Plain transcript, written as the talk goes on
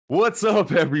What's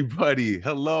up, everybody?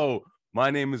 Hello, my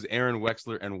name is Aaron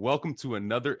Wexler, and welcome to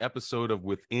another episode of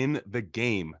Within the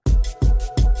Game.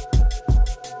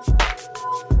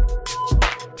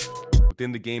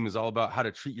 Within the Game is all about how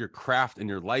to treat your craft and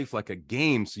your life like a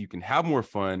game so you can have more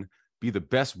fun, be the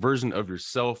best version of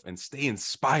yourself, and stay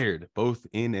inspired both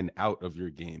in and out of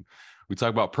your game. We talk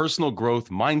about personal growth,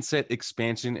 mindset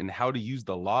expansion, and how to use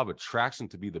the law of attraction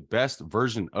to be the best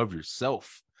version of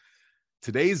yourself.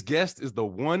 Today's guest is the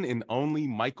one and only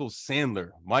Michael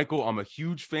Sandler. Michael, I'm a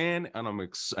huge fan, and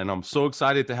I'm so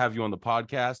excited to have you on the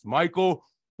podcast. Michael,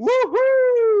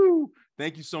 woohoo!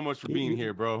 Thank you so much for being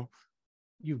here, bro.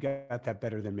 You got that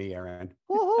better than me, Aaron.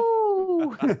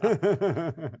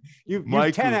 Woohoo! You've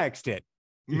 10x'd it.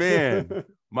 Man,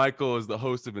 Michael is the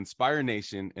host of Inspire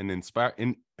Nation, an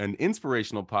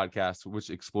inspirational podcast which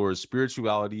explores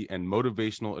spirituality and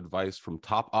motivational advice from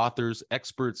top authors,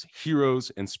 experts,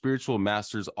 heroes, and spiritual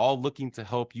masters, all looking to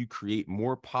help you create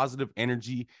more positive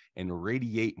energy and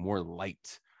radiate more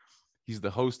light. He's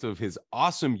the host of his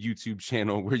awesome YouTube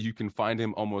channel where you can find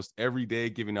him almost every day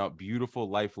giving out beautiful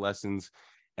life lessons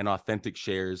and authentic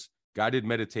shares, guided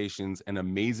meditations, and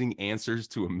amazing answers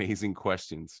to amazing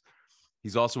questions.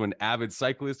 He's also an avid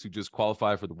cyclist who just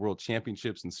qualified for the World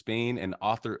Championships in Spain and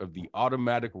author of the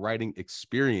Automatic Writing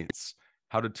Experience,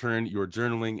 how to turn your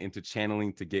journaling into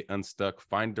channeling to get unstuck,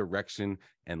 find direction,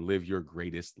 and live your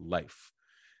greatest life.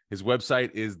 His website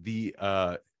is the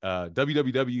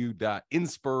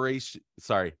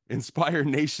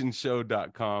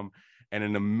inspirenationshow.com and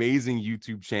an amazing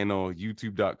YouTube channel,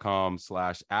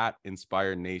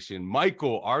 youtube.com/@InspireNation.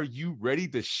 Michael, are you ready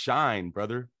to shine,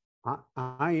 brother?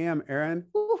 I am, Aaron.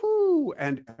 Woohoo!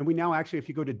 And we now actually, if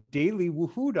you go to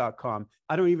dailywoohoo.com,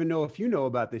 I don't even know if you know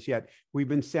about this yet. We've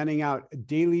been sending out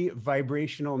daily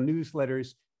vibrational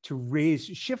newsletters to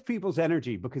shift people's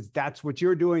energy, because that's what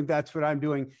you're doing. That's what I'm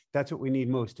doing. That's what we need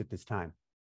most at this time.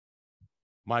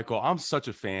 Michael, I'm such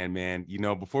a fan, man. You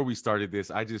know, before we started this,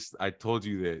 I told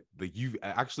you that you've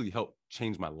actually helped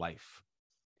change my life.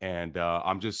 And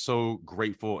I'm just so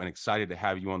grateful and excited to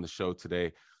have you on the show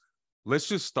today. Let's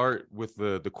just start with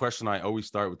the question I always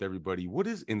start with everybody. What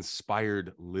does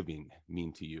inspired living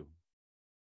mean to you?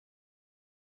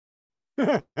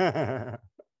 That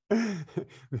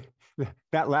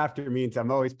laughter means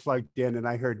I'm always plugged in and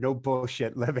I heard no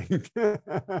bullshit living.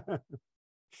 It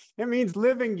means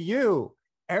living you.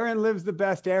 Aaron lives the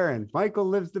best Aaron. Michael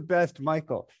lives the best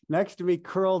Michael. Next to me,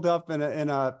 curled up in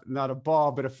a not a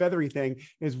ball, but a feathery thing,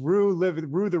 is Rue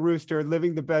the rooster,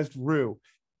 living the best Rue.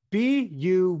 Be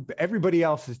you, everybody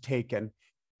else is taken.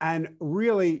 And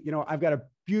really, you know, I've got a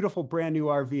beautiful brand new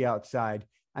RV outside.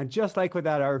 And just like with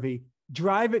that RV,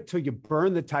 drive it till you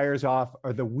burn the tires off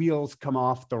or the wheels come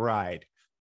off the ride.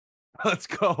 Let's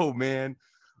go, man.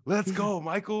 Let's go,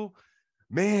 Michael.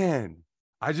 Man,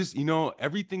 I just, you know,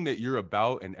 everything that you're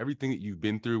about and everything that you've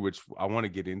been through, which I want to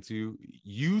get into,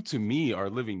 you to me are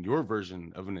living your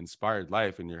version of an inspired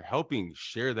life, and you're helping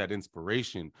share that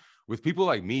inspiration with people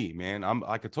like me, man. I'm,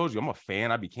 like I told you, I'm a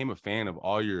fan. I became a fan of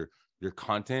all your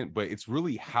content, but it's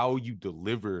really how you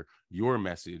deliver your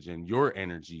message and your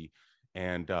energy.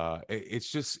 And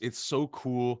it's so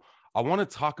cool. I want to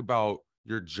talk about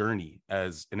your journey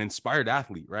as an inspired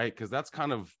athlete, right? Because that's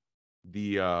kind of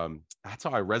that's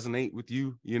how I resonate with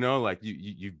you. You know, like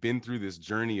you've been through this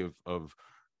journey of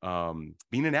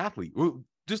being an athlete.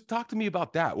 Just talk to me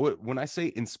about that. When I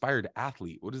say inspired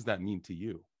athlete, what does that mean to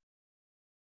you?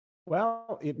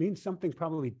 Well, it means something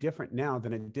probably different now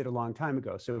than it did a long time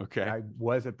ago. So okay. I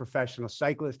was a professional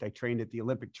cyclist. I trained at the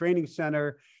Olympic Training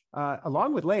Center,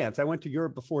 along with Lance. I went to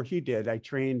Europe before he did. I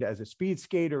trained as a speed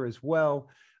skater as well,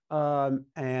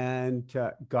 and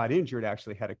got injured.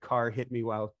 Actually had a car hit me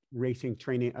while racing,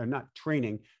 not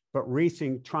training, but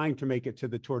racing, trying to make it to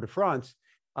the Tour de France.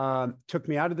 Took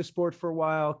me out of the sport for a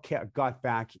while, got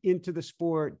back into the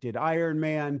sport, did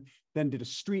Ironman, then did a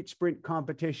street sprint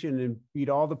competition and beat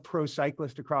all the pro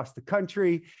cyclists across the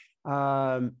country.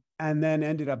 And then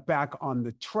ended up back on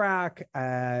the track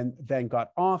and then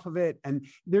got off of it. And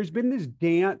there's been this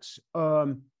dance,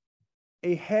 a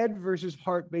head versus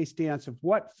heart-based dance of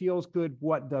what feels good,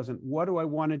 what doesn't, what do I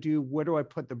want to do, where do I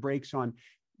put the brakes on,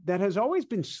 that has always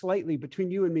been slightly,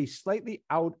 between you and me, slightly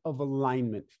out of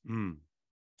alignment.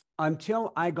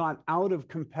 Until I got out of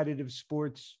competitive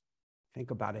sports, I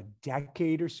think about a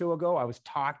decade or so ago. I was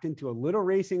talked into a little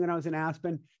racing when I was in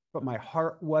Aspen, but my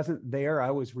heart wasn't there.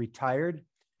 I was retired.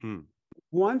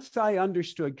 Once I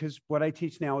understood, because what I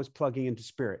teach now is plugging into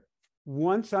spirit.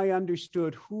 Once I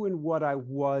understood who and what I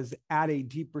was at a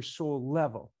deeper soul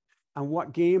level and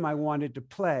what game I wanted to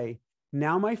play,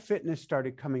 Now my fitness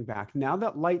started coming back. Now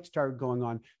that light started going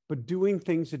on, but doing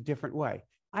things a different way.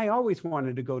 I always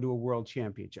wanted to go to a world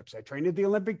championships. I trained at the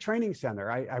Olympic Training Center.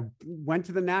 I went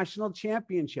to the national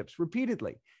championships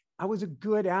repeatedly. I was a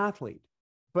good athlete,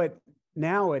 but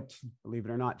now at, believe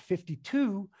it or not,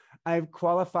 52, I've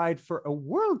qualified for a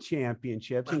world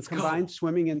championships in combined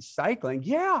swimming and cycling.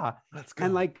 Yeah. Let's go.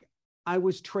 And like I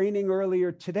was training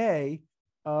earlier today,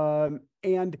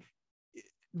 and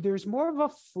there's more of a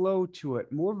flow to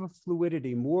it, more of a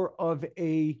fluidity, more of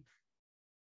a,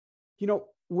 you know,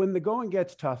 when the going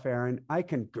gets tough, Aaron, I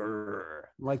can grrr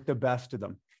like the best of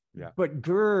them. Yeah. But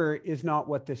grrr is not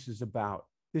what this is about.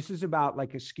 This is about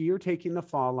like a skier taking the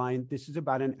fall line. This is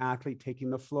about an athlete taking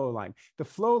the flow line. The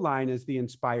flow line is the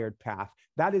inspired path.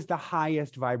 That is the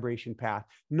highest vibration path.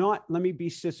 Not let me be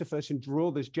Sisyphus and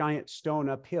roll this giant stone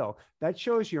uphill. That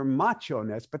shows your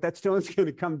macho-ness, but that stone's going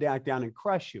to come back down and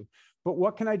crush you. But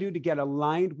what can I do to get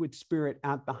aligned with spirit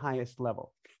at the highest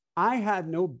level? I had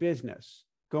no business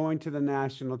going to the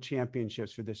national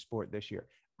championships for this sport this year.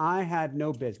 I had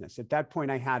no business. At that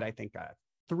point, I had, I think, a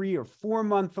 3 or 4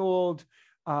 month old.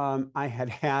 I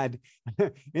had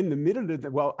in the middle of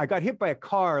the, I got hit by a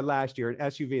car last year, an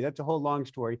SUV. That's a whole long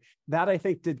story. That I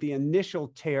think did the initial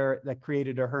tear that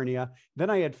created a hernia. Then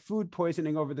I had food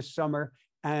poisoning over the summer.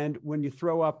 And when you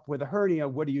throw up with a hernia,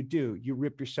 what do? You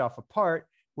rip yourself apart,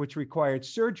 which required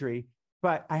surgery.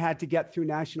 But I had to get through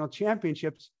national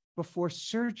championships before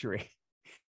surgery.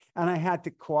 And I had to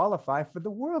qualify for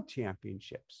the world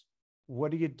championships.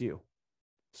 What do?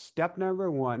 Step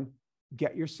number 1,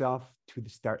 get yourself to the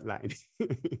start line.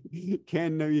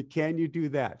 Can you do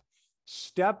that?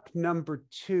 Step number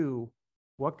 2,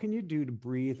 what can you do to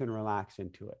breathe and relax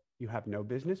into it? You have no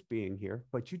business being here,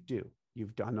 but you do.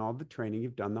 You've done all the training.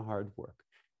 You've done the hard work.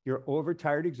 You're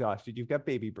overtired, exhausted. You've got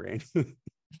baby brain.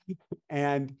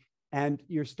 and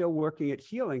you're still working at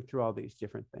healing through all these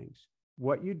different things.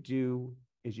 What you do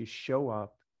is you show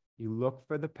up, you look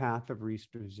for the path of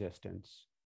least resistance,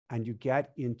 and you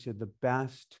get into the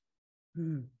best.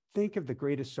 Think of the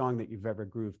greatest song that you've ever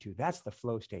grooved to. That's the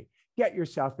flow state. Get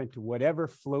yourself into whatever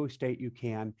flow state you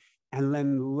can, and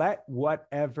then let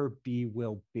whatever be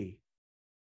will be.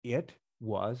 It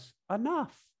was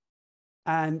enough.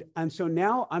 And so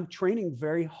now I'm training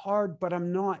very hard, but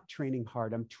I'm not training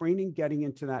hard. I'm training getting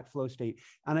into that flow state.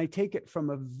 And I take it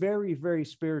from a very, very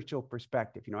spiritual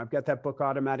perspective. You know, I've got that book,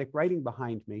 Automatic Writing,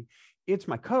 behind me. It's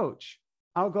my coach.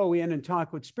 I'll go in and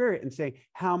talk with spirit and say,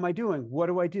 how am I doing? What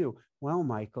do I do? Well,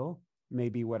 Michael,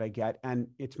 maybe what I get. And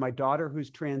it's my daughter who's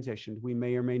transitioned. We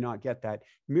may or may not get that.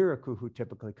 Miracle, who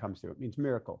typically comes through. It means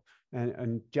miracle.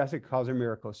 And Jessica calls her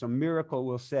Miracle. So Miracle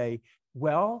will say,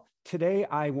 well, today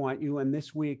I want you, and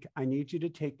this week I need you to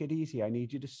take it easy. I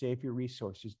need you to save your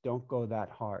resources. Don't go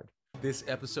that hard. This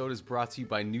episode is brought to you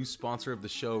by new sponsor of the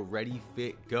show, Ready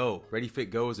Fit Go. Ready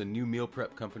Fit Go is a new meal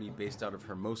prep company based out of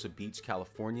Hermosa Beach,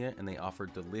 California, and they offer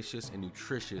delicious and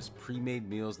nutritious pre-made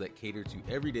meals that cater to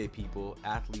everyday people,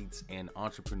 athletes, and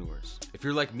entrepreneurs. If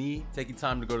you're like me, taking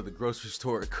time to go to the grocery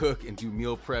store, cook, and do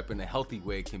meal prep in a healthy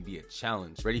way can be a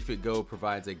challenge. Ready Fit Go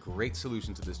provides a great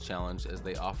solution to this challenge as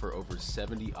they offer over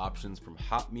 70 options from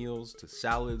hot meals to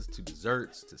salads to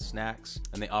desserts to snacks,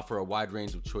 and they offer a wide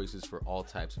range of choices for all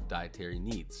types of dietary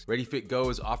needs. Ready Fit Go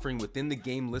is offering Within the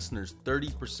Game listeners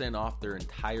 30% off their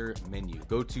entire menu.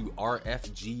 Go to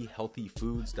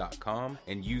rfghealthyfoods.com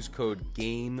and use code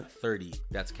GAME30.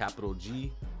 That's capital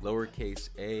G, lowercase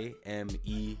a,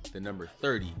 M-E, the number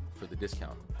 30 for the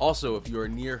discount. Also, if you are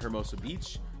near Hermosa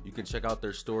Beach, you can check out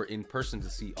their store in person to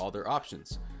see all their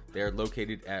options. They are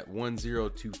located at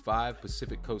 1025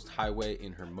 Pacific Coast Highway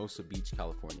in Hermosa Beach,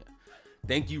 California.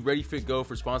 Thank you, Ready Fit Go,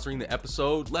 for sponsoring the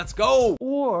episode. Let's go!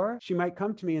 Or she might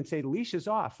come to me and say, leash is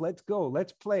off. Let's go.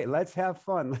 Let's play. Let's have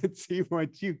fun. Let's see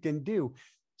what you can do.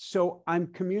 So I'm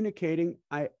communicating.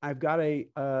 I've got a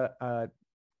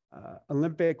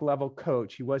Olympic level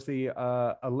coach. He was the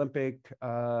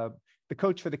the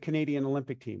coach for the Canadian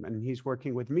Olympic team. And he's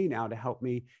working with me now to help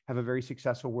me have a very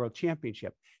successful world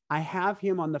championship. I have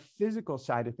him on the physical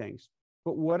side of things,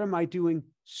 but what am I doing?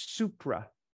 Supra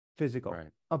physical.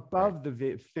 Right. Above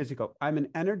the physical. I'm an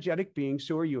energetic being.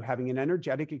 So are you, having an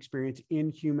energetic experience in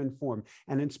human form.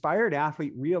 An inspired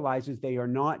athlete realizes they are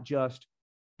not just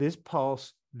this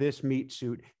pulse, this meat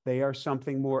suit. They are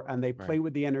something more, and they play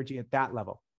with the energy at that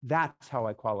level. That's how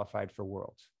I qualified for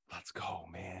Worlds. Let's go,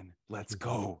 man. Let's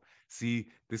go. See,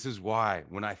 this is why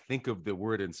when I think of the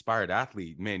word inspired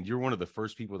athlete, man, you're one of the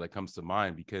first people that comes to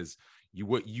mind, because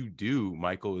what you do,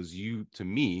 Michael, is to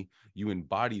me, you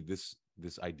embody this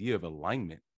idea of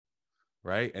alignment,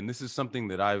 right? And this is something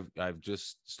that I've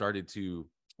just started to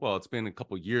well, it's been a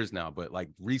couple years now, but like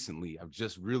recently I've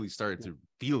just really started to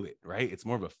feel it, right? It's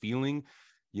more of a feeling,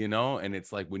 and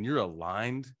it's like when you're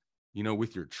aligned,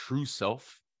 with your true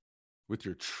self,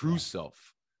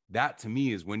 that to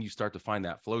me is when you start to find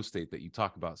that flow state that you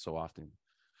talk about so often,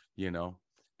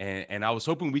 and I was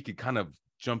hoping we could kind of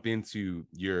jump into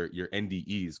your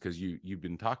NDEs, because you've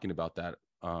been talking about that,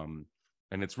 and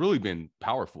it's really been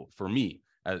powerful for me,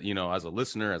 as as a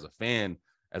listener, as a fan,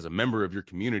 as a member of your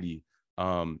community.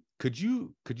 Could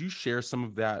you share some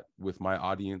of that with my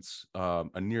audience,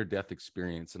 a near-death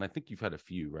experience? And I think you've had a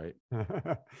few, right?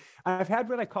 I've had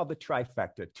what I call the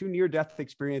trifecta: 2 near-death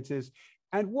experiences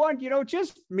and 1,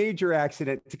 just major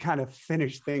accident to kind of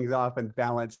finish things off and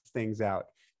balance things out.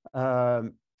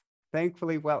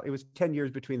 Thankfully, well, it was 10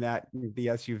 years between that and the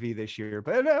SUV this year,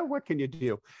 but what can you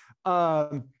do?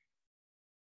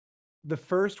 The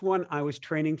first one, I was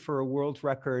training for a world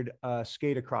record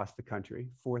skate across the country,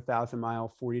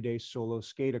 4,000-mile, 40-day solo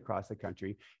skate across the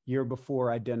country. Year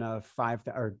before, I'd done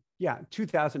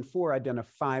 2004, I'd done a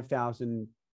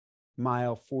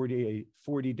 5,000-mile,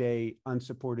 40-day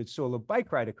unsupported solo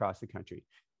bike ride across the country,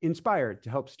 inspired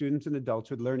to help students and adults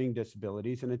with learning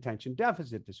disabilities and attention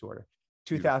deficit disorder.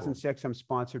 2006, beautiful. I'm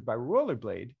sponsored by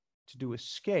Rollerblade to do a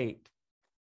skate.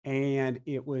 And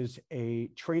it was a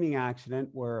training accident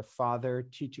where a father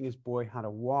teaching his boy how to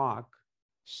walk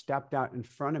stepped out in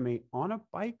front of me on a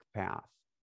bike path.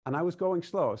 And I was going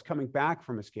slow. I was coming back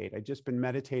from a skate. I'd just been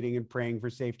meditating and praying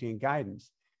for safety and guidance.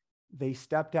 They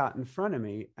stepped out in front of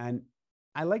me. And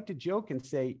I like to joke and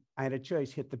say, I had a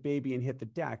choice: hit the baby and hit the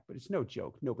deck, but it's no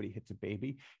joke. Nobody hits a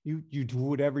baby. You do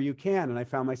whatever you can. And I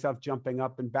found myself jumping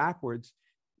up and backwards.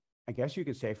 I guess you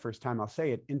could say, first time I'll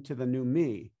say it, into the new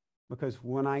me. Because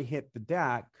when I hit the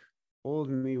deck, old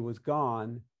me was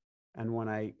gone. And when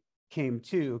I came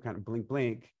to, kind of blink,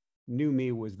 blink, new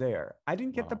me was there. I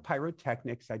didn't get the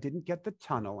pyrotechnics. I didn't get the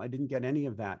tunnel. I didn't get any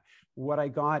of that. What I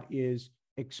got is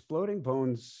exploding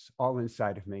bones all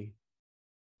inside of me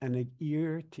and an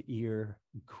ear-to-ear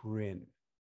grin.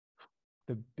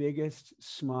 The biggest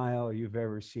smile you've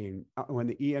ever seen. When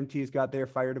the EMTs got there,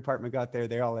 fire department got there,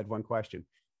 they all had one question: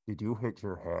 did you hit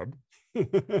your head?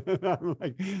 I'm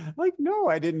like, no,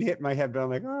 I didn't hit my head, but I'm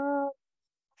like, oh,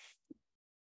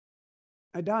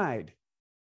 I died.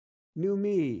 New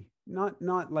me.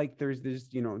 Not like there's this,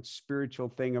 spiritual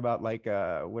thing about like,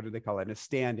 what do they call it? A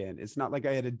stand-in. It's not like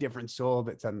I had a different soul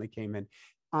that suddenly came in.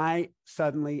 I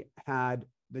suddenly had,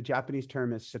 the Japanese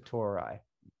term is satori,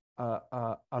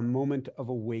 a moment of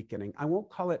awakening. I won't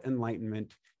call it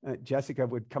enlightenment. Jessica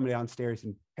would come downstairs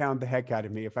and pound the heck out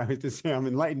of me if I was to say I'm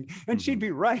enlightened, and she'd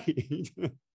be right.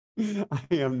 I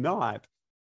am not,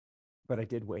 but I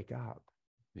did wake up.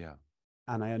 Yeah.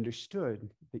 And I understood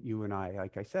that you and I,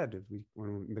 like I said,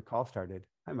 when the call started,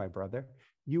 hi, my brother,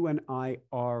 you and I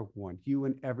are one. You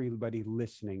and everybody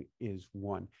listening is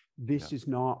one. This is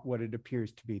not what it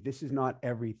appears to be. This is not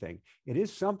everything. It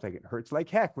is something. It hurts like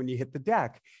heck when you hit the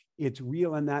deck. It's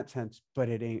real in that sense, but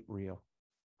it ain't real.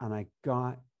 And I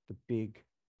got the big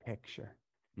picture.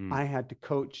 I had to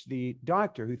coach the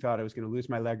doctor who thought I was going to lose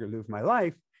my leg or lose my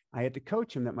life. I had to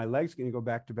coach him that my leg's going to go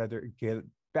back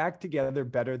together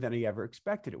better than he ever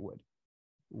expected it would,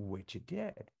 which it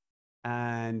did.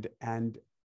 And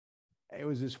it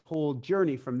was this whole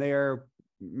journey from there.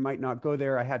 Might not go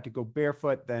there. I had to go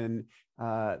barefoot, then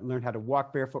learn how to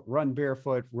walk barefoot, run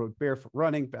barefoot, wrote Barefoot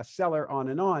Running, bestseller, on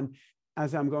and on,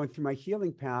 as I'm going through my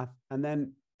healing path. And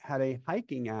then had a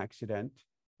hiking accident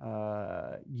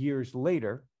years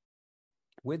later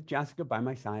with Jessica by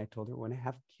my side. I told her, when I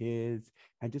have kids,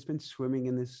 I'd just been swimming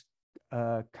in this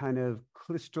kind of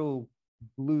crystal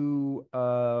blue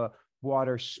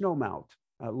water snowmelt,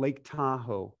 Lake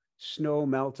Tahoe. Snow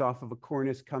melts off of a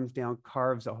cornice, comes down,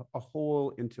 carves a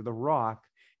hole into the rock.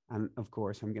 And of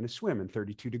course, I'm going to swim in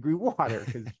 32-degree water,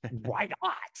 because why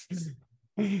not?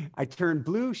 I turned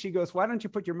blue. She goes, why don't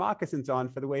you put your moccasins on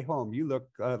for the way home? You look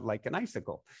like an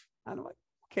icicle. And I'm like,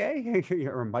 okay,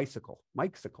 or a bicycle.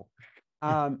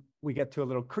 We get to a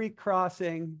little creek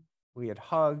crossing. We had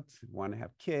hugged, want to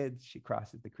have kids. She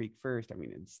crosses the creek first. I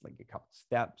mean, it's like a couple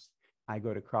steps. I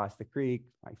go to cross the creek,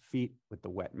 my feet with the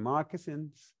wet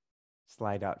moccasins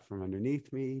slide out from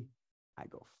underneath me. I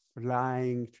go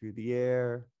flying through the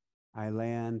air. I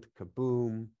land,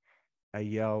 kaboom. I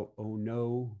yell, oh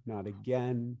no, not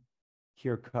again.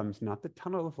 Here comes not the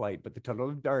tunnel of light, but the tunnel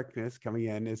of darkness coming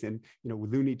in, as in,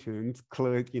 Looney Tunes,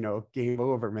 game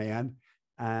over, man.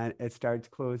 And it starts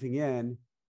closing in.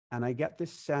 And I get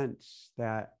this sense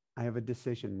that I have a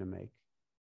decision to make.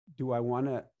 Do I want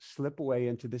to slip away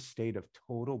into this state of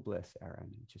total bliss,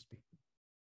 Aaron, and just be,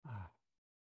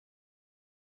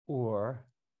 Or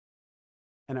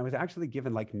And I was actually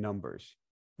given like numbers.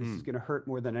 This is going to hurt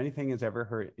more than anything has ever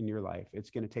hurt in your life. It's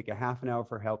going to take a half an hour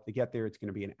for help to get there. It's going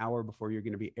to be an hour before you're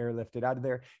going to be airlifted out of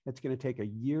there. It's going to take a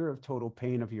year of total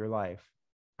pain of your life.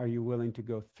 Are you willing to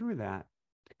go through that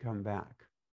to come back?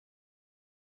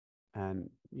 And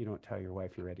you don't tell your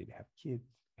wife you're ready to have kids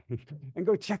and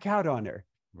go check out on her.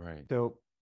 Right. So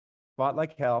fought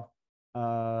like hell,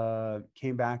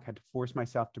 came back, had to force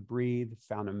myself to breathe,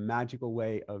 found a magical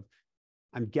way of,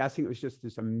 I'm guessing it was just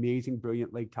this amazing,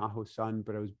 brilliant Lake Tahoe sun,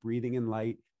 but I was breathing in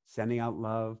light, sending out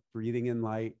love, breathing in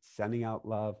light, sending out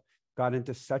love. Got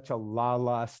into such a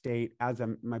la state as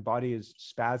my body is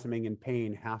spasming in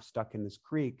pain, half stuck in this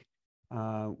creek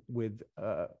with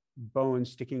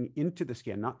bones sticking into the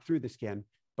skin, not through the skin,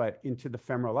 but into the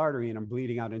femoral artery, and I'm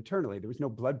bleeding out internally. There was no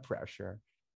blood pressure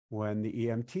when the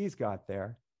EMTs got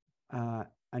there.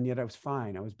 And yet I was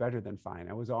fine. I was better than fine.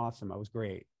 I was awesome. I was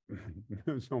great.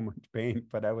 There was so much pain,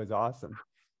 but I was awesome.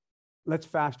 Let's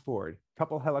fast forward.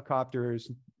 Couple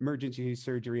helicopters, emergency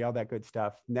surgery, all that good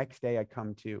stuff. Next day I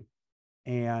come to,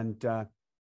 and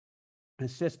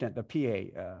assistant, the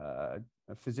PA,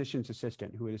 a physician's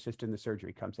assistant who had assisted in the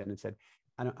surgery, comes in and said,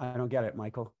 I don't get it,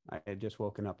 Michael. I had just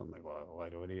woken up. I'm like, well,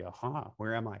 what do you,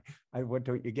 where am I? What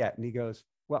don't you get? And he goes,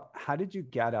 well, how did you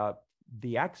get up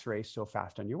the x-ray so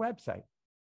fast on your website?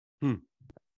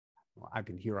 Well, I've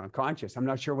been here unconscious. I'm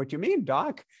not sure what you mean,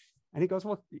 doc. And he goes,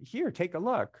 well, here, take a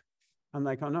look. I'm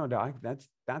like, oh no, doc, that's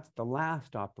the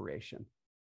last operation.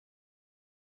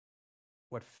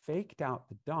 What faked out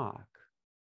the doc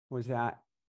was that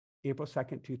April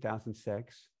 2nd,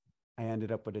 2006, I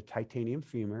ended up with a titanium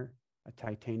femur, a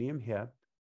titanium hip,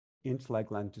 inch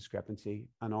leg length discrepancy,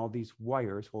 and all these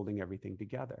wires holding everything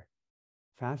together.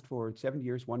 Fast forward 7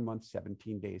 years, 1 month,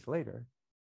 17 days later,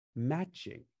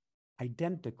 matching,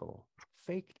 identical,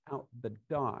 faked out the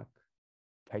doc,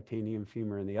 titanium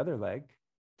femur in the other leg,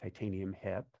 titanium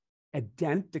hip,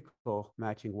 identical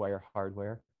matching wire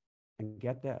hardware, and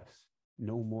get this,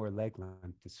 no more leg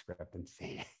length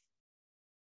discrepancy.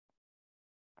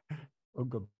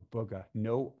 Ooga booga,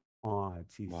 no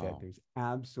odds, he said. There's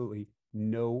absolutely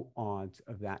no odds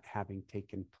of that having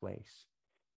taken place.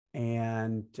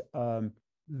 And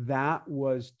that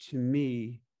was, to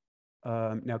me,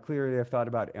 now clearly I've thought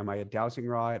about, am I a dowsing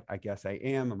rod? I guess I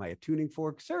am. Am I a tuning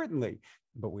fork? Certainly,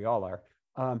 but we all are.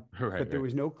 But there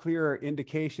was no clearer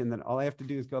indication that all I have to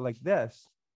do is go like this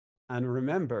and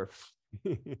remember,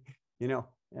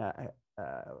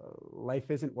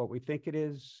 life isn't what we think it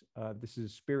is. This is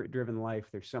a spirit-driven life.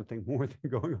 There's something more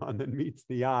going on than meets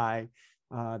the eye.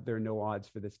 There are no odds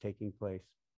for this taking place.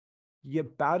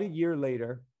 About a year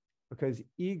later, because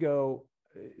ego,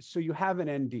 so you have an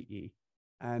NDE.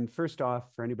 And first off,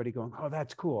 for anybody going, oh,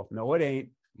 that's cool. No, it ain't.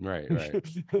 Right.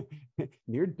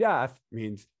 Near death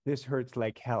means this hurts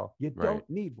like hell. You don't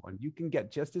need one. You can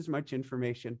get just as much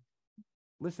information.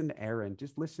 Listen to Aaron.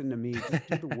 Just listen to me. Just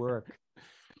do the work.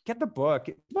 Get the book.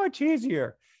 It's much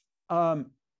easier. You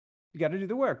got to do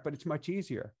the work, but it's much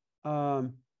easier.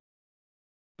 But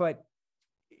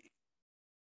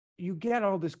you get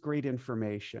all this great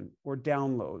information or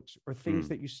downloads or things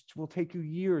that will take you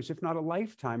years, if not a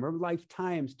lifetime or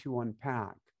lifetimes to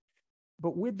unpack.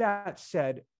 But with that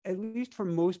said, at least for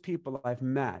most people I've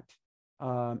met,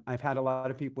 I've had a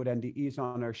lot of people with NDEs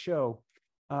on our show,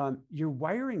 your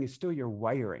wiring is still your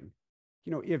wiring.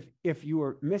 You know, if you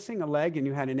were missing a leg and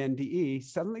you had an NDE,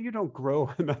 suddenly you don't grow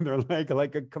another leg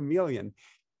like a chameleon.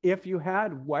 If you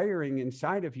had wiring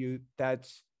inside of you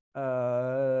that's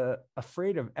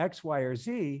afraid of X, Y, or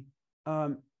Z,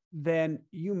 then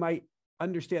you might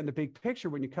understand the big picture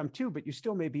when you come to, but you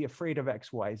still may be afraid of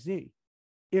X, Y, Z.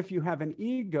 If you have an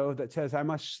ego that says, I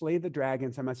must slay the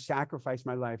dragons, I must sacrifice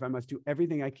my life, I must do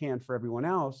everything I can for everyone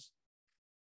else,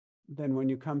 then when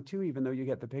you come to, even though you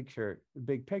get the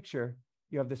big picture,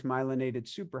 you have this myelinated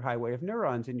superhighway of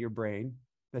neurons in your brain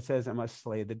that says, I must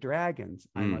slay the dragons,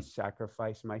 I must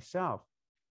sacrifice myself.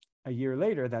 A year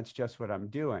later, that's just what I'm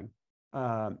doing.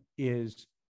 Is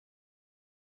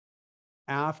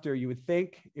after, you would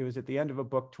think it was at the end of a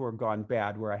book tour gone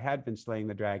bad, where I had been slaying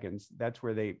the dragons. That's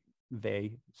where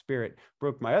they spirit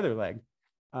broke my other leg.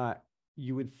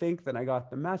 You would think that I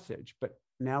got the message, but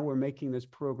now we're making this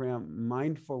program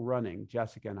Mindful Running.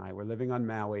 Jessica and I, we're living on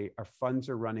Maui. Our funds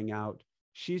are running out.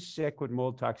 She's sick with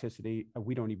mold toxicity.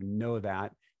 We don't even know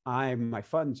that. Our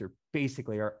funds are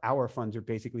basically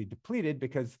depleted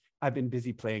because I've been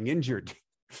busy playing injured.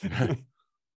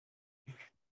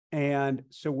 And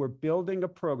so we're building a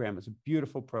program. It's a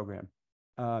beautiful program.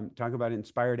 Talk about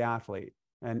inspired athlete.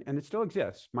 And it still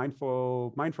exists,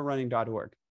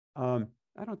 mindfulrunning.org.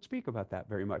 I don't speak about that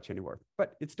very much anymore,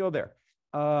 but it's still there.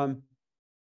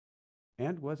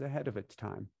 and was ahead of its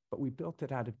time, but we built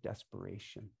it out of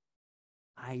desperation.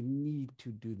 I need to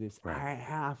do this. Right. I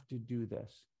have to do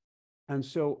this. And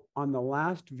so on the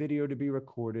last video to be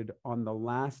recorded, on the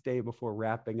last day before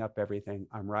wrapping up everything,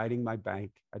 I'm riding my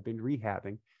bike. I've been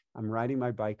rehabbing. I'm riding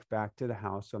my bike back to the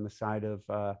house on the side of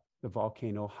the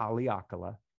volcano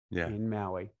Haleakala in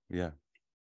Maui. Yeah.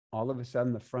 All of a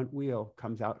sudden, the front wheel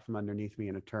comes out from underneath me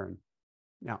in a turn.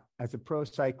 Now, as a pro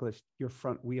cyclist, your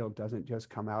front wheel doesn't just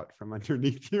come out from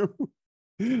underneath you.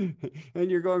 And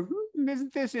you're going,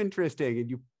 isn't this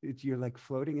interesting? And you're like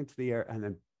floating into the air, and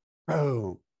then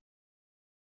boom.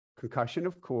 Concussion,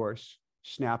 of course,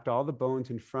 snapped all the bones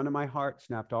in front of my heart,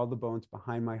 snapped all the bones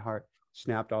behind my heart,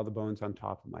 snapped all the bones on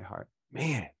top of my heart.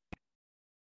 Man,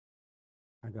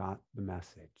 I got the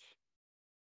message.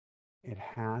 It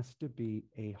has to be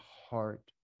a heart,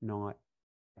 not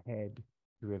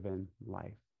head-driven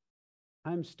life.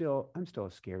 I'm still a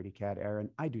scaredy cat, Aaron.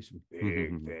 I do some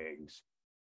big things,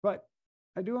 but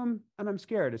I do them and I'm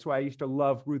scared. That's why I used to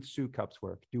love Ruth Soukup's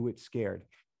work. Do it scared.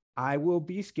 I will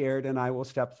be scared and I will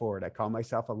step forward. I call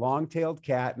myself a long-tailed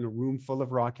cat in a room full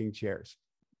of rocking chairs.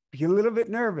 Be a little bit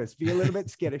nervous, be a little bit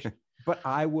skittish, but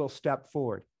I will step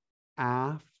forward.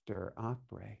 After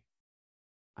après,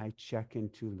 I check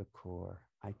into the core.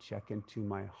 I check into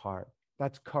my heart.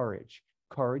 That's courage.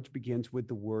 Courage begins with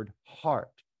the word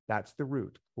heart. That's the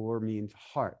root. Core means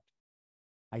heart.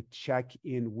 I check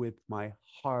in with my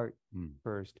heart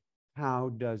first. How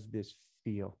does this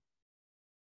feel?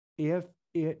 If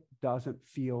it doesn't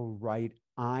feel right,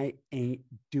 I ain't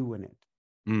doing it.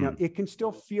 Now, it can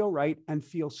still feel right and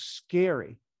feel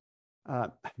scary.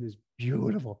 This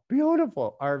beautiful,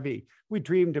 beautiful RV. We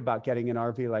dreamed about getting an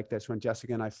RV like this when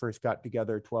Jessica and I first got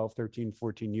together 12, 13,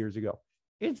 14 years ago.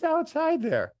 It's outside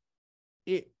there.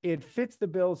 It fits the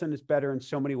bills and is better in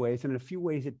so many ways. And in a few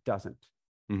ways, it doesn't.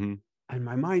 And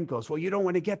my mind goes, well, you don't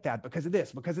want to get that because of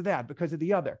this, because of that, because of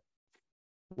the other.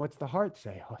 What's the heart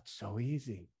say? Oh, it's so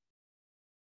easy.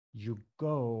 You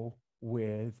go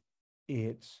with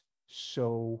it's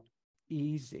so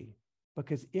easy.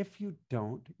 Because if you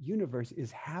don't, universe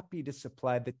is happy to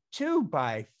supply the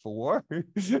 2x4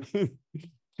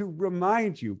 to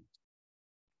remind you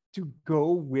to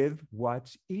go with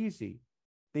what's easy.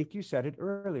 I think you said it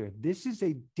earlier. This is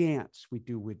a dance we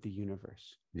do with the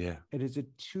universe. Yeah. It is a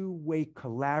two-way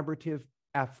collaborative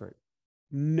effort.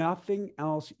 Nothing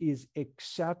else is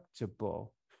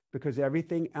acceptable because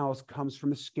everything else comes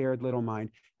from a scared little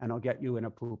mind and I'll get you in a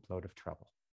poop load of trouble.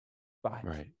 But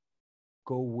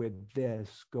go with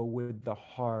this, go with the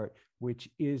heart, which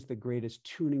is the greatest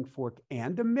tuning fork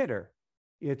and emitter.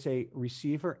 It's a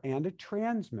receiver and a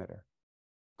transmitter.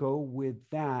 Go with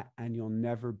that and you'll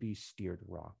never be steered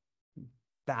wrong.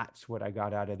 That's what I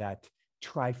got out of that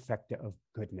trifecta of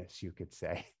goodness, you could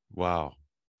say. Wow.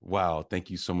 Wow.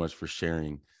 Thank you so much for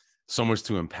sharing. So much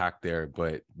to unpack there.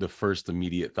 But the first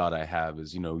immediate thought I have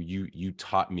is, you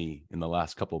taught me in the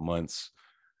last couple of months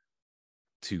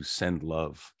to send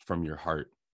love from your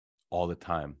heart all the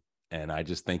time. And I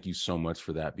just thank you so much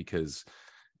for that, because,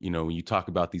 when you talk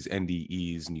about these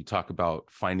NDEs and you talk about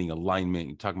finding alignment,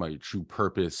 you talk about your true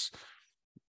purpose,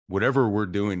 whatever we're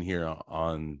doing here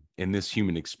in this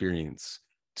human experience,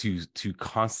 to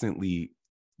constantly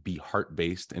be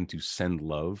heart-based and to send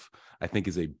love, I think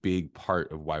is a big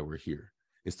part of why we're here,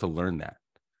 is to learn that,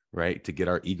 right? To get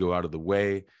our ego out of the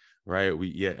way, right?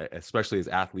 Especially as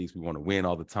athletes, we want to win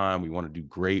all the time. We want to do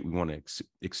great. We want to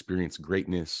experience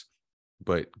greatness.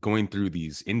 But going through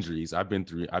these injuries, I've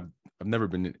never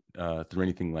been through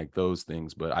anything like those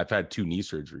things, but I've had 2 knee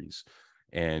surgeries,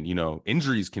 and,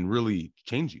 injuries can really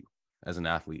change you as an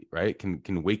athlete, right?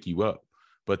 Can wake you up.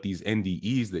 But these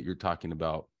NDEs that you're talking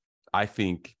about, I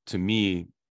think, to me,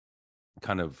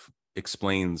 kind of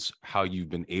explains how you've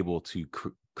been able to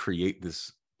create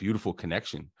this beautiful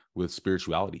connection with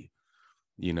spirituality,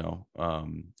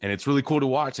 and it's really cool to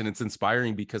watch, and it's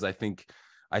inspiring, because I think,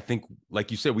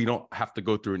 like you said, we don't have to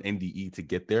go through an NDE to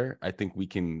get there. I think we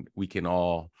can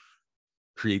all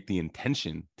create the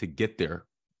intention to get there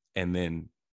and then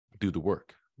do the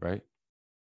work, right?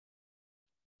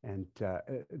 And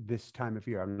this time of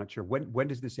year, I'm not sure when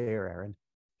does this air, Aaron?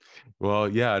 Well,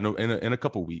 yeah, no, in a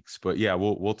couple of weeks, but yeah,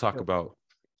 we'll talk about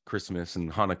Christmas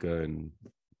and Hanukkah and.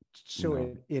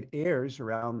 So it airs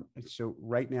around. So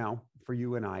right now, for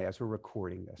you and I, as we're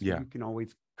recording this, you can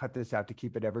always cut this out to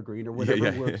keep it evergreen or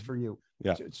whatever works for you.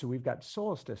 Yeah. So we've got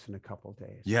solstice in a couple of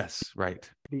days. Yes, right.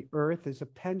 The Earth is a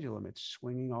pendulum. It's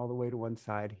swinging all the way to one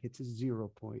side, hits a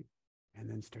 0 point, and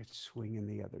then starts swinging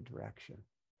the other direction.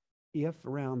 if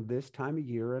around this time of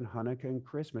year and Hanukkah and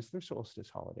Christmas, they're solstice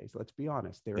holidays, let's be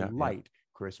honest, they're light.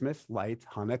 Christmas lights,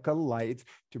 Hanukkah lights,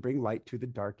 to bring light to the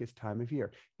darkest time of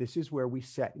year. This is where we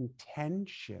set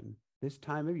intention this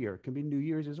time of year. It can be New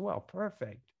Year's as well.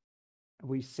 Perfect.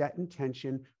 We set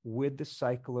intention with the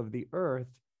cycle of the earth,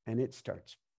 and it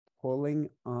starts pulling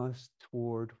us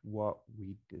toward what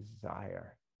we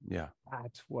desire. Yeah.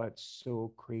 That's what's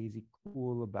so crazy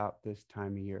cool about this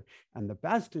time of year. And the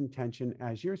best intention,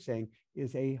 as you're saying,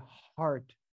 is a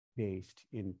heart-based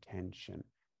intention.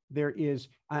 There is,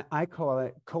 I call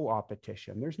it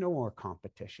co-opetition. There's no more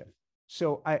competition.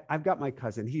 So I've got my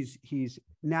cousin. He's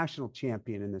national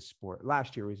champion in this sport.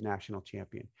 Last year he was national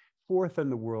champion, 4th in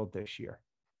the world this year.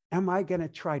 Am I going to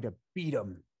try to beat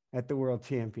him at the World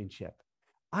Championship?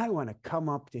 I want to come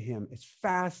up to him as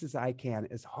fast as I can,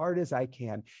 as hard as I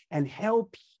can, and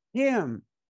help him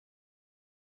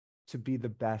to be the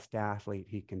best athlete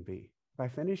he can be. If I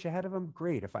finish ahead of him,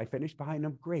 great. If I finish behind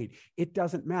him, great. It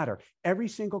doesn't matter. Every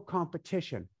single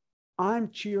competition, I'm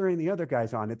cheering the other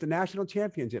guys on. At the national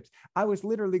championships, I was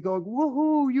literally going,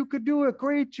 woohoo, you could do a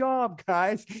great job,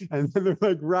 guys. And then they're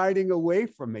like riding away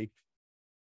from me.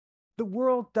 The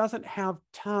world doesn't have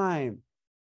time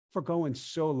for going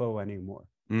solo anymore.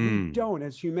 We don't,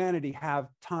 as humanity, have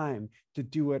time to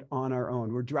do it on our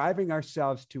own. We're driving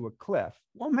ourselves to a cliff.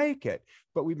 We'll make it,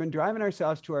 but we've been driving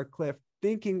ourselves to our cliff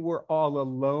thinking we're all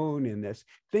alone in this,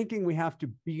 thinking we have to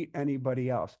beat anybody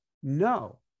else.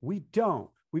 No, we don't.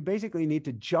 We basically need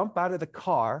to jump out of the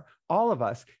car, all of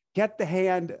us, take the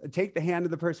hand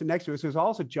of the person next to us who's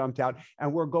also jumped out,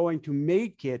 and we're going to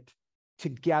make it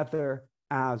together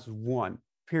as one.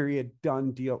 Period,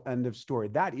 done, deal, end of story.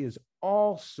 That is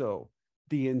also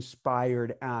the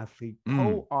inspired athlete,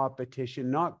 co-opetition,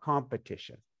 not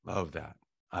competition. Love that.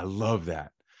 I love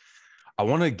that. I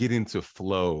want to get into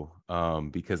flow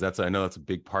because I know that's a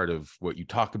big part of what you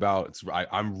talk about.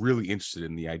 I'm really interested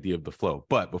in the idea of the flow.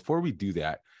 But before we do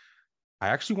that, I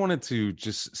actually wanted to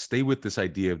just stay with this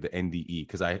idea of the NDE,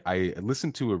 because I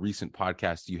listened to a recent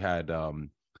podcast. You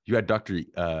had Dr.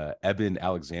 Eben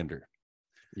Alexander.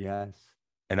 Yes.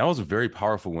 And that was a very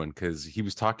powerful one, because he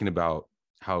was talking about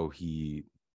how he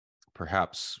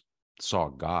perhaps saw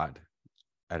God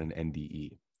at an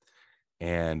NDE.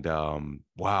 And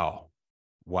wow.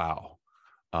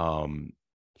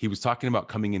 He was talking about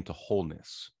coming into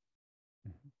wholeness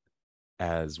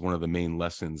as one of the main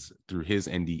lessons through his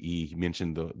NDE. He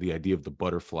mentioned the idea of the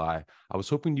butterfly. I was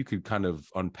hoping you could kind of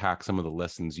unpack some of the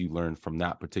lessons you learned from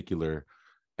that particular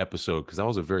episode, because that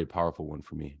was a very powerful one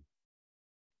for me.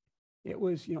 It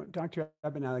was, Dr.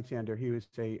 Eben Alexander, he was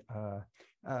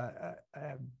a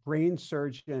brain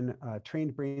surgeon,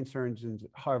 trained brain surgeon at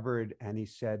Harvard, and he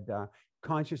said,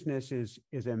 consciousness is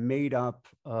a made up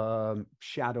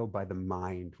shadow by the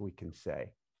mind, we can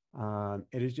say.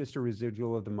 It is just a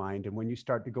residual of the mind. And when you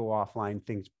start to go offline,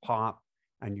 things pop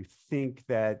and you think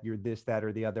that you're this, that,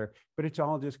 or the other, but it's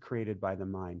all just created by the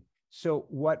mind. So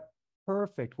what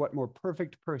more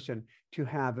perfect person to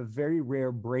have a very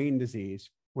rare brain disease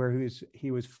where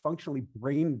he was functionally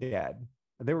brain dead.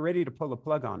 They were ready to pull the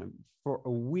plug on him for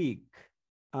a week.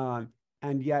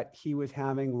 And yet he was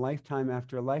having lifetime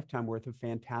after a lifetime worth of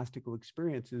fantastical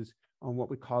experiences on what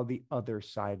we call the other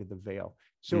side of the veil.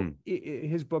 So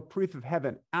his book, Proof of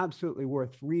Heaven, absolutely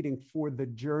worth reading for the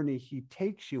journey he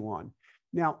takes you on.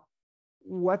 Now,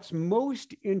 what's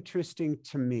most interesting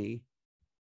to me,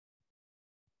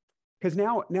 because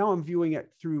now I'm viewing it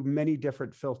through many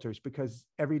different filters, because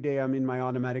every day I'm in my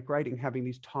automatic writing, having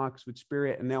these talks with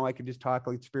spirit, and now I can just talk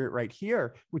like spirit right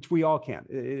here, which we all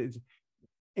can.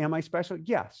 Am I special?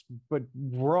 Yes, but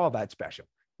we're all that special.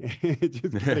 Just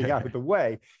getting out of the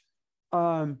way.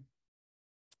 I'm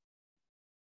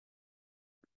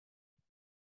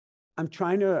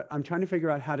trying to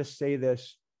figure out how to say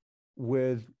this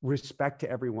with respect to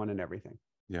everyone and everything.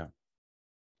 Yeah.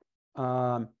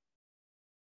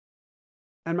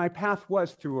 And my path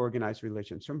was through organized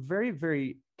religion. So I'm very,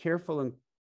 very careful and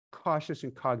cautious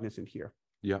and cognizant here.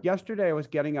 Yeah. Yesterday, I was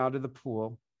getting out of the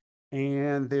pool,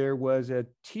 and there was a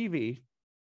TV,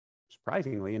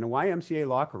 surprisingly, in a YMCA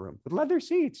locker room with leather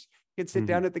seats. You could sit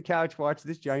down at the couch, watch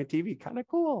this giant TV, kind of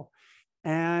cool.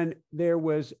 And there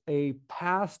was a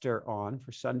pastor on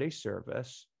for Sunday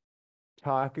service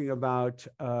talking about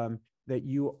that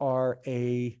you are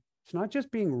it's not just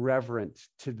being reverent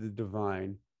to the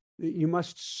divine. You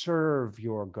must serve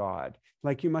your God,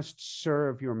 like you must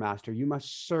serve your master. You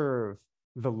must serve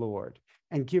the Lord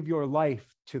and give your life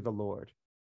to the Lord.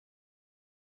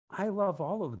 I love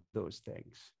all of those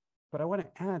things, but I want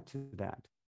to add to that.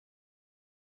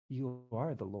 You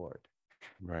are the Lord.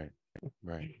 Right.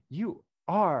 You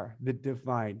are the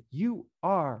divine. You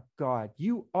are God.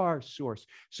 You are source.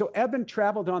 So Eben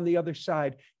traveled on the other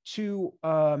side to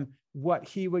what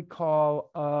he would call,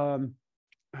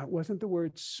 wasn't the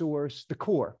word source, the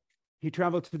core. He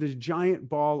traveled to this giant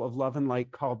ball of love and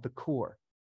light called the core.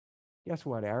 Guess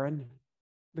what, Aaron?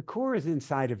 The core is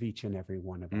inside of each and every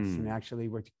one of us. And actually,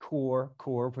 we're core,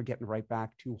 we're getting right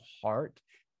back to heart.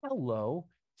 Hello,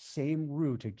 same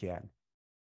root again.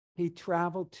 He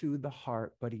traveled to the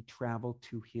heart, but he traveled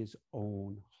to his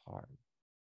own heart.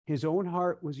 His own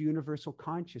heart was universal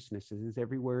consciousness. It is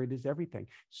everywhere. It is everything.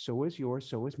 So is yours.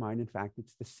 So is mine. In fact,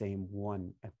 it's the same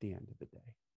one at the end of the day.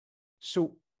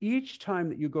 So each time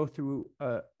that you go through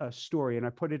a story, and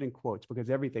I put it in quotes because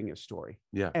everything is story.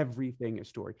 Yeah. Everything is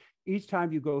story. Each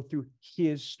time you go through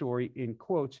his story in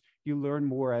quotes, you learn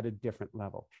more at a different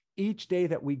level. Each day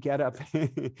that we get up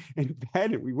in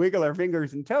bed and we wiggle our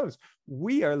fingers and toes,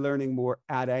 we are learning more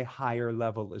at a higher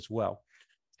level as well.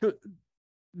 So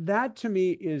that to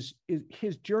me is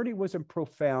his journey wasn't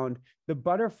profound. The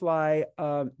butterfly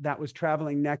that was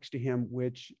traveling next to him,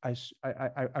 which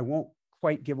I won't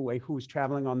quite give away who was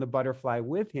traveling on the butterfly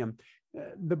with him.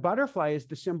 The butterfly is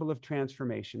the symbol of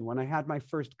transformation. When I had my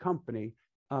first company,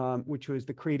 which was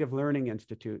the Creative Learning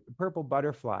Institute, the purple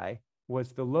butterfly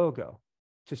was the logo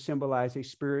to symbolize a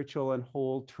spiritual and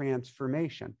whole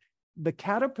transformation. The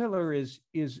caterpillar is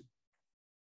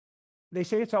they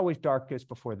say it's always darkest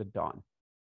before the dawn.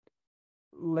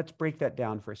 Let's break that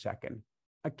down for a second.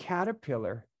 A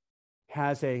caterpillar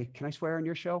has a, can I swear on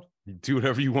your show? Do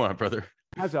whatever you want, brother.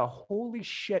 Has a holy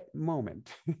shit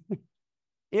moment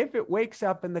if it wakes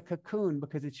up in the cocoon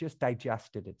because it's just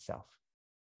digested itself.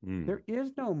 There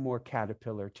is no more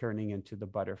caterpillar turning into the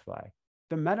butterfly.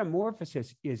 The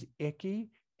metamorphosis is icky.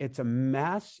 It's a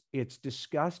mess. It's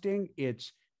disgusting.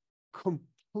 It's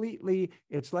completely,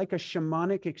 it's like a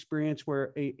shamanic experience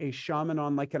where a shaman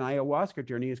on like an ayahuasca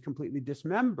journey is completely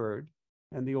dismembered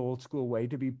and the old school way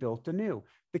to be built anew.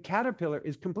 The caterpillar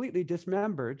is completely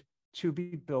dismembered to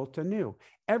be built anew.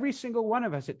 Every single one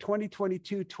of us at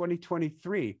 2022,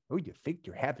 2023, oh, you think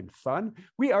you're having fun?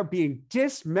 We are being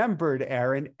dismembered,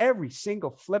 Aaron, every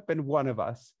single flipping one of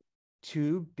us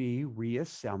to be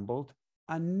reassembled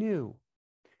anew.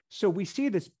 So we see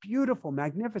this beautiful,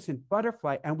 magnificent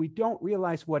butterfly, and we don't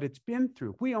realize what it's been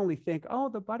through. We only think, oh,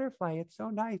 the butterfly, it's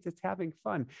so nice, it's having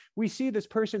fun. We see this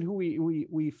person who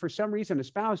we for some reason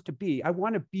espouse to be. I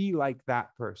want to be like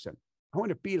that person. I want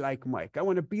to be like Mike. I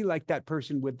want to be like that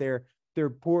person with their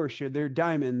Porsche, their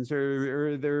diamonds,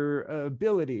 or their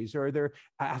abilities, or their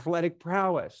athletic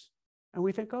prowess. And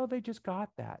we think, oh, they just got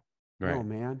that. Right. No,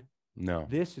 man. No.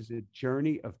 This is a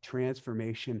journey of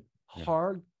transformation,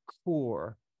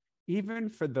 hardcore, even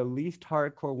for the least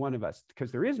hardcore one of us,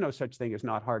 because there is no such thing as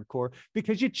not hardcore,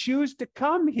 because you choose to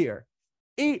come here.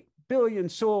 8 billion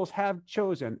souls have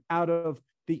chosen out of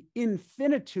the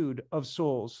infinitude of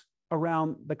souls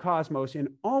around the cosmos in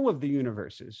all of the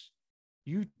universes.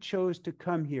 You chose to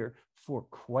come here for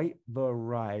quite the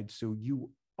ride. So you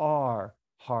are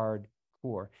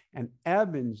hardcore. And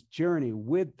Eben's journey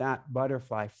with that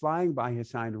butterfly flying by his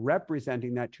side,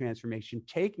 representing that transformation,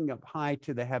 taking up high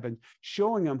to the heavens,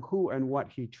 showing him who and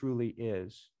what he truly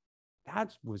is.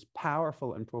 That was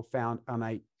powerful and profound. And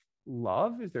I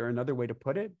love, is there another way to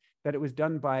put it? That it was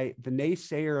done by the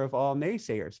naysayer of all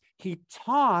naysayers. He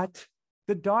taught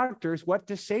the doctors what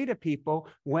to say to people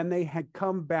when they had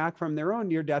come back from their own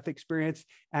near-death experience,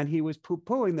 and he was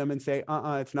poo-pooing them and say,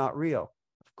 it's not real.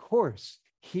 Of course,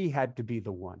 he had to be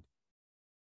the one.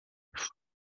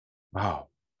 Wow.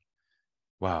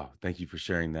 Thank you for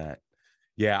sharing that.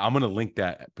 Yeah, I'm going to link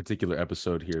that particular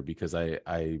episode here because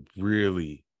I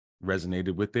really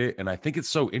resonated with it. And I think it's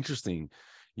so interesting,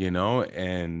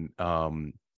 and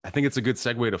I think it's a good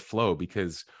segue to flow,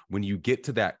 because when you get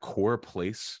to that core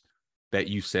place that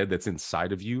you said that's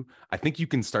inside of you, I think you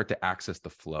can start to access the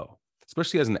flow,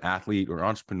 especially as an athlete or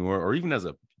entrepreneur, or even as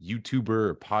a YouTuber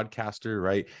or podcaster,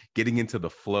 right? Getting into the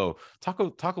flow. Talk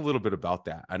a little bit about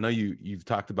that. I know you've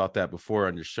talked about that before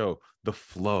on your show. The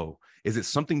flow. Is it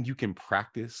something you can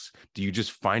practice? Do you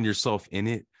just find yourself in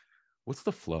it? What's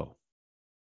the flow?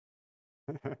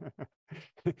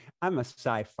 I'm a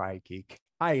sci-fi geek.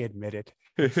 I admit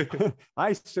it.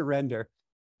 I surrender.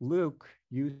 Luke,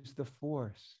 use the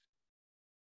Force.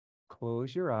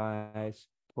 Close your eyes,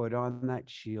 put on that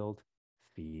shield,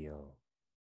 feel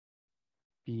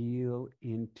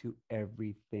into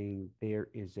everything. There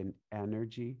is an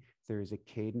energy, there is a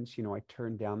cadence. I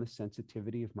turned down the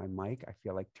sensitivity of my mic. I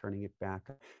feel like turning it back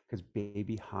because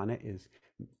baby Hannah is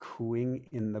cooing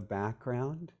in the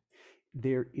background.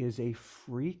 There is a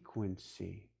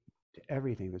frequency to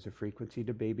everything. There's a frequency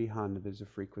to Baby Honda. There's a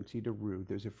frequency to Rue.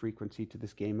 There's a frequency to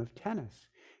this game of tennis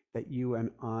that you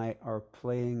and I are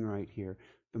playing right here.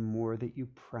 The more that you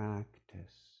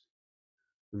practice,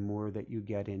 the more that you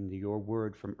get into your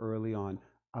word from early on,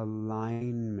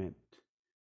 alignment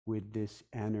with this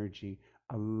energy,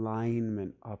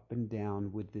 alignment up and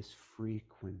down with this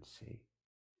frequency.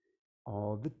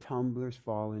 All the tumblers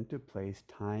fall into place.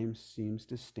 Time seems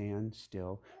to stand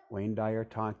still. Wayne Dyer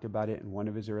talked about it in one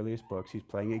of his earliest books. He's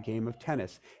playing a game of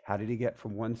tennis. How did he get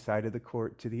from one side of the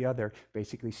court to the other?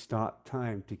 Basically stop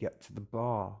time to get to the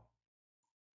ball,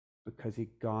 because he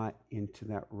got into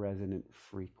that resonant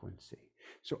frequency.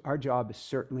 So our job is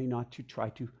certainly not to try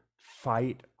to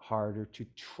fight harder, to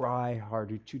try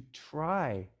harder, to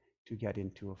try to get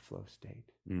into a flow state.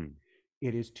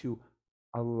 It is to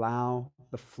allow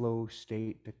the flow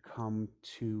state to come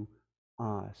to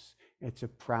us. It's a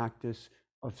practice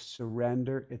of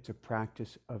surrender. It's a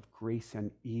practice of grace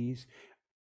and ease.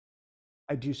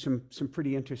 I do some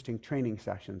pretty interesting training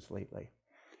sessions lately.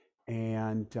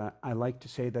 And I like to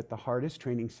say that the hardest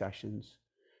training sessions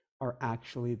are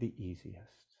actually the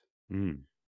easiest.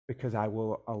 Because I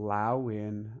will allow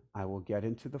in, I will get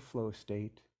into the flow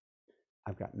state.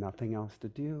 I've got nothing else to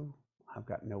do. I've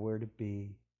got nowhere to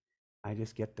be. I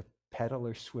just get to pedal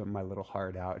or swim my little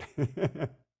heart out.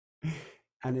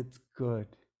 And it's good.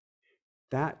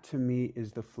 That to me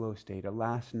is the flow state. A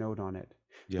last note on it.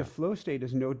 Yeah. The flow state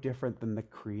is no different than the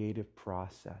creative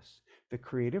process. The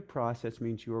creative process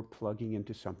means you are plugging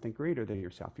into something greater than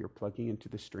yourself. You're plugging into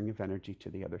the string of energy to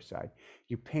the other side.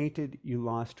 You painted, you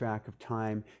lost track of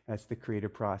time. That's the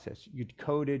creative process. You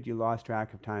coded, you lost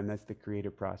track of time. That's the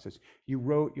creative process. You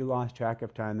wrote, you lost track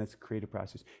of time. That's the creative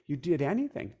process. You did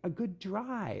anything, a good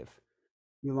drive.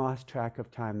 You lost track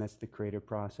of time. That's the creative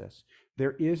process.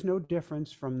 There is no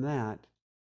difference from that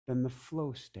than the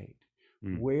flow state.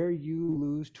 Where you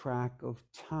lose track of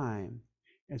time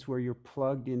is where you're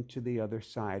plugged into the other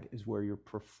side, is where your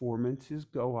performances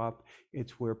go up.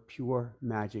 It's where pure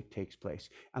magic takes place.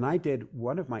 And I did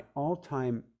one of my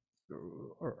all-time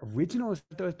original, is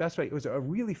the best way. It was a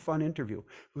really fun interview.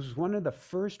 It was one of the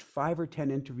first 5 or 10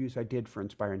 interviews I did for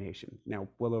Inspire Nation. Now,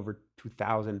 well over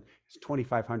 2,000, it's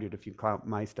 2,500 if you count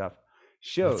my stuff.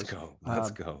 Shows.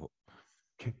 Let's go.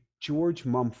 George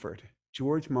Mumford.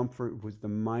 George Mumford was the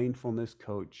mindfulness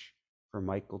coach for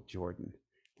Michael Jordan.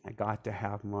 I got to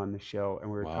have him on the show, and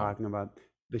we were talking about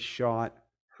the shot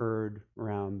heard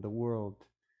around the world.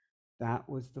 That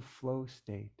was the flow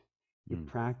state. You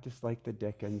practice like the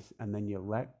Dickens, and then you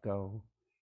let go,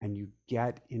 and you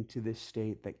get into this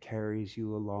state that carries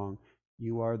you along.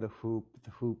 You are the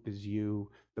hoop is you.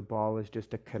 The ball is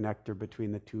just a connector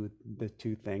between the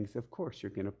two things. Of course,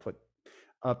 you're going to put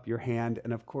up your hand,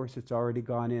 and of course it's already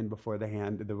gone in before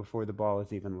the ball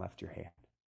has even left your hand.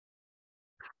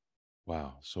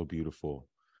 Wow, so beautiful.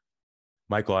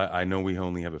 Michael, I know we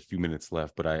only have a few minutes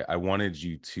left, but I wanted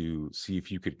you to see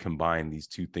if you could combine these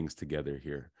two things together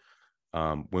here.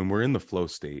 When we're in the flow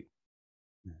state,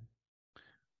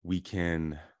 we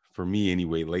can, for me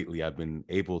anyway, lately I've been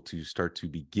able to start to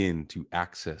begin to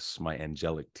access my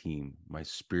angelic team, my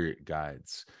spirit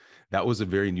guides. That was a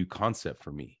very new concept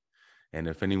for me. And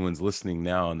if anyone's listening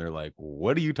now and they're like,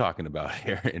 what are you talking about,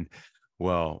 Aaron?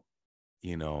 Well,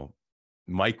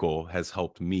 Michael has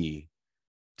helped me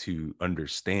to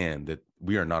understand that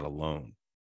we are not alone.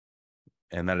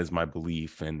 And that is my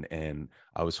belief. And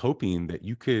I was hoping that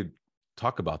you could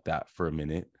talk about that for a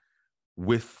minute,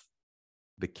 with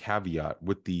the caveat,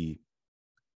 with the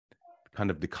kind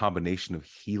of the combination of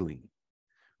healing,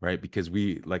 right? Because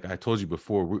like I told you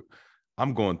before,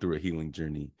 I'm going through a healing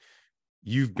journey.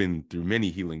 You've been through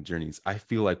many healing journeys. I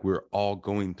feel like we're all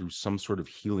going through some sort of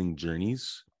healing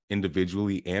journeys,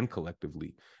 individually and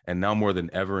collectively. And now more than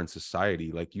ever in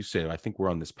society, like you said, I think we're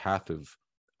on this path of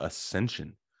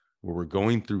ascension, where we're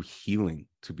going through healing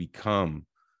to become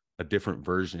a different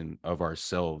version of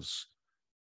ourselves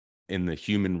in the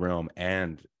human realm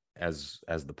and as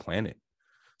the planet.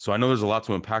 So I know there's a lot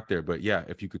to unpack there, but yeah,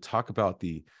 if you could talk about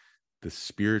the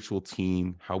spiritual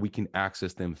team, how we can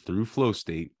access them through flow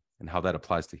state, and how that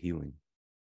applies to healing.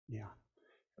 Yeah.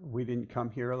 We didn't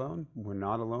come here alone. We're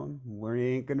not alone. We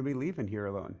ain't going to be leaving here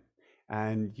alone.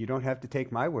 And you don't have to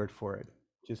take my word for it.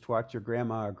 Just watch your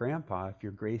grandma or grandpa, if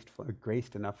you're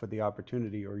graced enough with the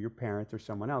opportunity, or your parents or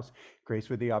someone else,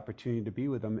 graced with the opportunity to be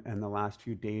with them in the last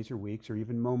few days or weeks or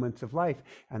even moments of life,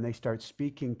 and they start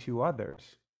speaking to others.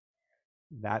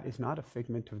 That is not a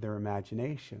figment of their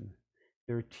imagination.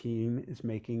 Their team is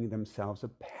making themselves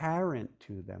apparent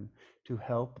to them to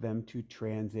help them to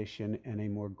transition in a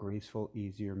more graceful,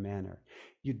 easier manner.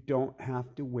 You don't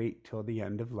have to wait till the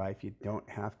end of life. You don't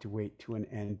have to wait to an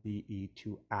NDE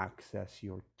to access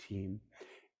your team.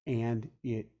 And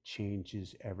it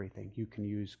changes everything. You can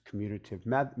use commutative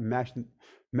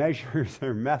measures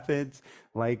or methods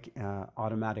like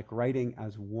automatic writing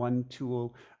as one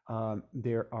tool.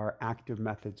 There are active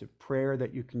methods of prayer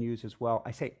that you can use as well.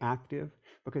 I say active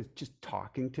because just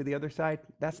talking to the other side,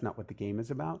 that's not what the game is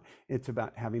about. It's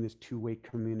about having this two-way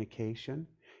communication.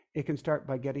 It can start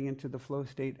by getting into the flow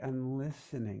state and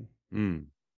listening.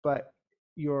 But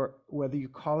whether you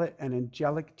call it an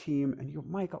angelic team, and you're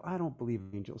Michael, I don't believe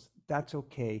in angels. That's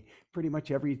okay. Pretty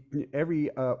much every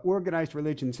organized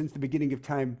religion since the beginning of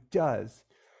time does.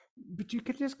 But you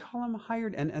could just call them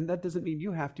higher, and that doesn't mean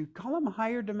you have to. Call them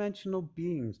higher dimensional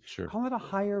beings. Sure. Call it a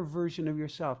higher version of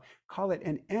yourself. Call it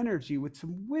an energy with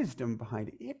some wisdom behind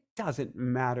it. It doesn't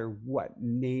matter what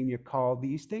name you call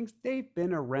these things. They've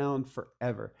been around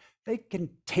forever. They can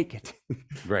take it.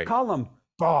 Right. Call them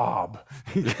Bob.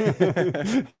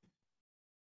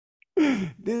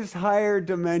 This higher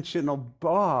dimensional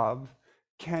Bob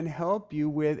can help you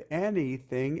with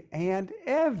anything and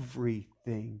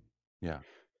everything. Yeah.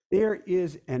 There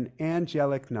is an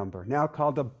angelic number now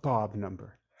called a Bob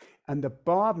number. And the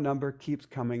Bob number keeps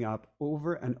coming up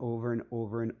over and over and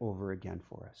over and over again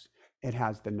for us. It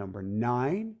has the number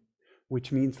 9,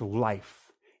 which means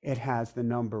life. It has the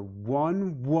number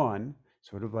 11,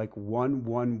 sort of like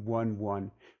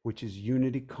 1111, which is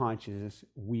unity consciousness.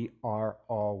 We are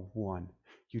all one.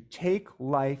 You take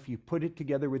life, you put it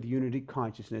together with unity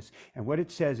consciousness, and what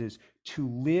it says is to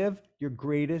live your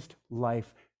greatest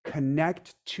life,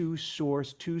 connect to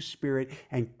source, to spirit,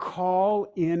 and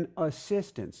call in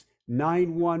assistance.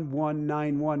 911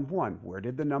 911. Where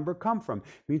did the number come from?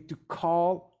 It means to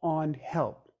call on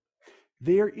help.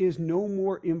 There is no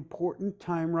more important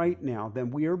time right now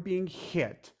than we are being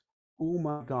hit, oh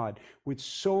my God, with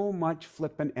so much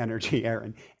flippant energy,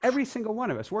 Aaron. Every single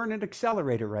one of us, we're in an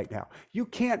accelerator right now. You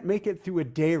can't make it through a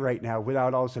day right now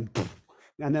without all of a sudden,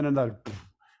 and then another.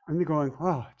 And you're going,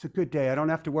 oh, it's a good day. I don't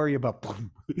have to worry about.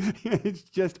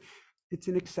 It's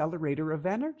an accelerator of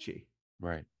energy.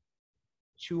 Right.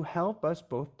 To help us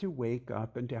both to wake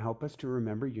up and to help us to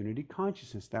remember unity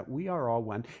consciousness, that we are all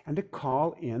one, and to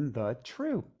call in the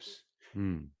troops.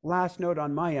 Last note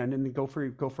on my end, and then go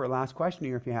for a last question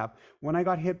here if you have. When I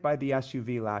got hit by the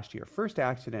SUV last year, first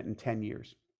accident in 10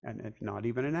 years, and it's not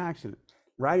even an accident,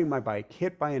 riding my bike,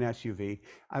 hit by an SUV,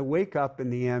 I wake up in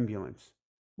the ambulance.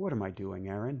 What am I doing,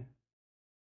 Aaron?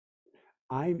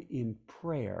 I'm in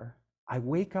prayer. I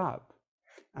wake up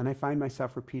and I find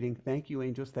myself repeating, thank you,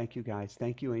 angels, thank you, guys.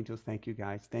 Thank you, angels, thank you,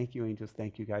 guys. Thank you, angels,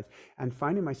 thank you, guys. And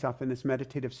finding myself in this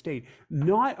meditative state,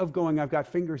 not of going, I've got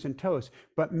fingers and toes,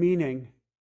 but meaning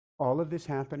all of this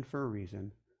happened for a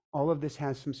reason. All of this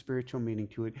has some spiritual meaning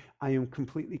to it. I am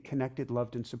completely connected,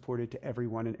 loved, and supported to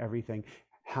everyone and everything.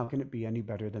 How can it be any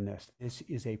better than this? This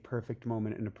is a perfect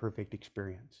moment and a perfect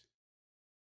experience.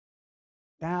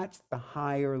 That's the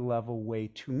higher level way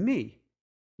to me,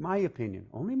 my opinion,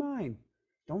 only mine.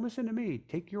 Don't listen to me.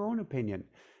 Take your own opinion.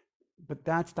 But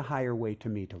that's the higher way to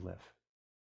me to live.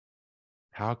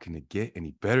 How can it get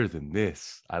any better than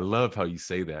this? I love how you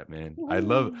say that, man.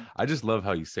 I just love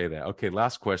how you say that. Okay,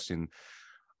 last question.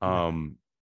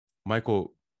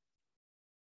 Michael,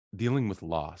 dealing with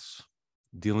loss,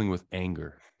 dealing with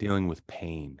anger, dealing with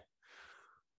pain.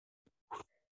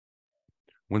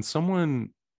 When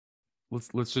someone,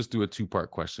 let's just do a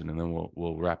 2-part question and then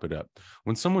we'll wrap it up.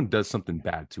 When someone does something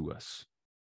bad to us,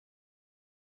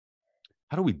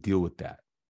 how do we deal with that?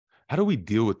 How do we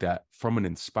deal with that from an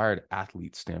inspired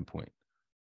athlete standpoint?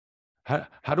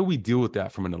 How do we deal with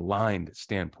that from an aligned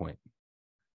standpoint?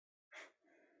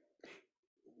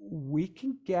 We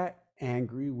can get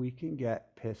angry. We can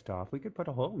get pissed off. We could put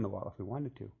a hole in the wall if we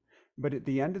wanted to. But at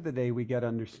the end of the day, we got to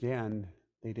understand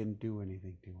they didn't do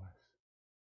anything to us.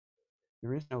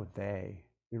 There is no they.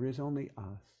 There is only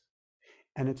us.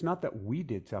 And it's not that we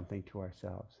did something to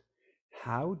ourselves.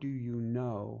 How do you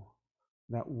know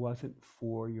that wasn't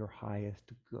for your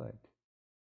highest good?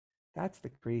 That's the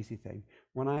crazy thing.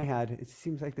 It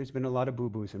seems like there's been a lot of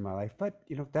boo-boos in my life, but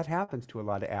that happens to a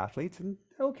lot of athletes, and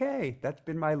okay, that's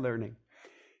been my learning.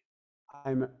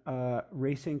 I'm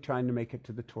racing, trying to make it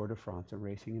to the Tour de France. I'm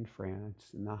racing in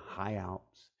France in the high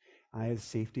Alps. I, as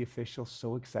safety official,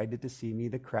 so excited to see me.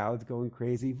 The crowd's going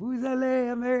crazy. Vous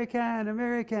allez, American,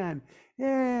 American.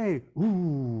 Yay.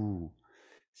 Ooh.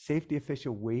 Safety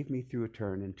official waved me through a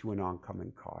turn into an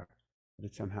oncoming car that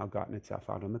had somehow gotten itself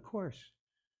out on the course.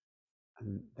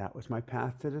 And that was my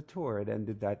path to the tour. It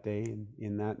ended that day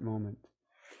in that moment.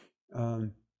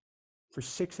 For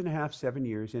 6.5, 7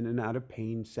 years, in and out of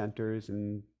pain centers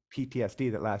and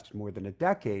PTSD that lasted more than a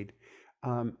decade,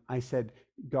 I said,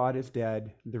 God is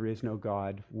dead. There is no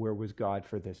God. Where was God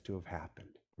for this to have happened?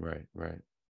 Right, right.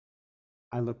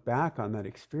 I look back on that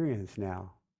experience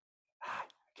now.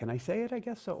 Can I say it? I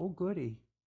guess so. Oh, goody.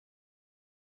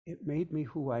 It made me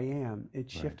who I am.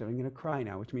 It shifted. Right. I'm going to cry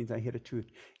now, which means I hit a truth.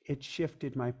 It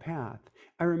shifted my path.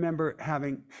 I remember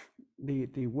having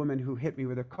the woman who hit me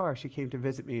with her car. She came to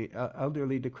visit me,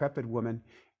 elderly, decrepit woman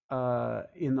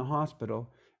in the hospital,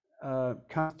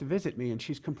 comes to visit me, and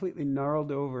she's completely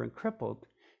gnarled over and crippled.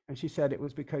 And she said it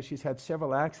was because she's had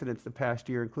several accidents the past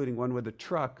year, including one with a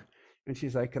truck. And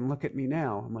she's like, and look at me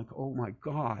now. I'm like, oh my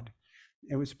God.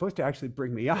 It was supposed to actually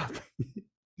bring me up.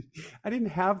 I didn't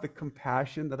have the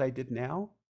compassion that I did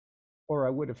now, or I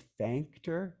would have thanked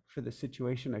her for the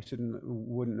situation. I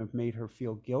wouldn't have made her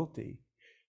feel guilty,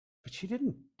 but she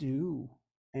didn't do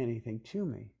anything to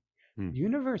me. The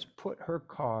universe put her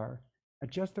car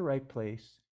at just the right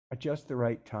place, at just the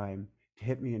right time, to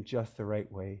hit me in just the right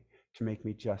way, to make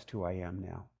me just who I am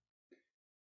now.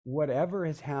 Whatever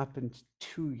has happened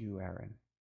to you, Aaron,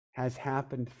 has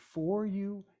happened for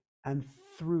you and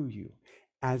through you.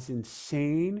 As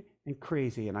insane and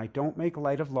crazy, and I don't make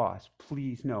light of loss.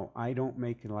 Please, no, I don't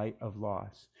make light of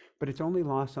loss. But it's only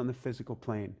loss on the physical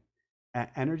plane.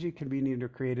 Energy can be neither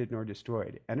created nor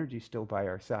destroyed. Energy is still by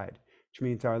our side, which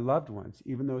means our loved ones,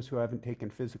 even those who haven't taken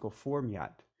physical form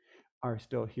yet, are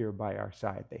still here by our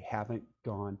side. They haven't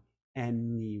gone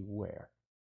anywhere.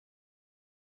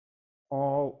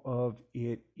 All of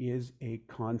it is a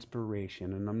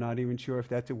conspiration, and I'm not even sure if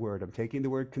that's a word. I'm taking the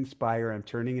word conspire, I'm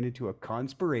turning it into a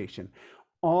conspiration.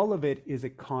 All of it is a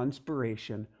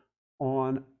conspiration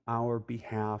on our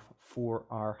behalf for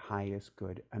our highest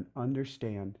good. And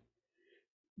understand,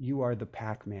 you are the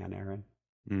Pac-Man, Aaron.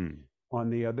 On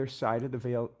the other side of the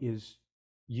veil is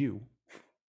you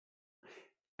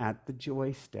at the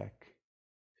joystick,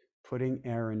 putting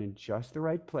Aaron in just the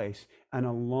right place, and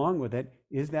along with it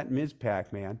is that Ms.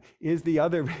 Pac-Man, is the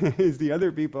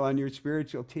other people on your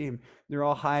spiritual team. They're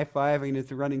all high-fiving.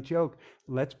 It's a running joke.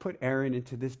 Let's put Aaron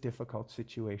into this difficult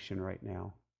situation right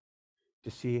now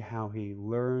to see how he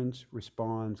learns,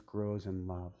 responds, grows, and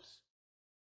loves.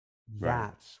 Right.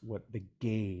 That's what the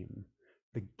game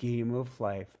of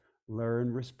life,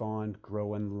 learn, respond,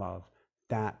 grow, and love.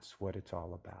 That's what it's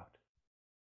all about.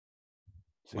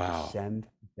 So wow. You send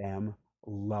them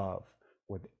love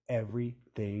with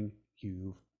everything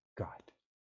you've got.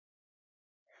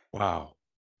 Wow.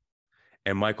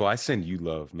 And Michael, I send you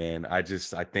love, man. I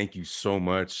thank you so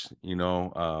much.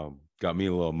 Got me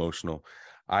a little emotional.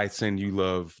 I send you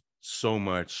love so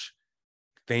much.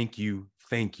 Thank you.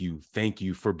 Thank you. Thank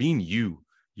you for being you,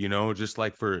 just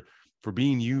like for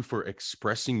being you, for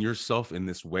expressing yourself in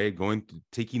this way,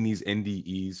 taking these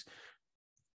NDEs,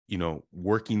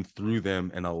 working through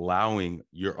them and allowing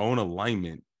your own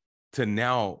alignment to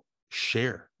now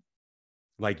share.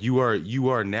 Like you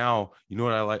are now, you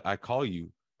know what I call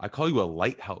you a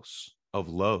lighthouse of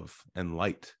love and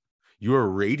light. You are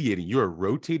radiating, you are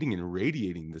rotating and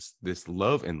radiating this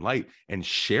love and light and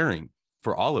sharing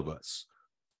for all of us,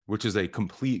 which is a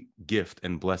complete gift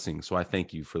and blessing. So I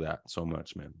thank you for that so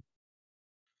much, man.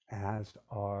 As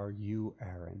are you,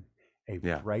 Aaron.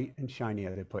 Bright and shiny,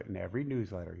 as I put in every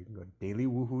newsletter. You can go to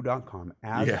dailywoohoo.com.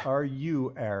 As are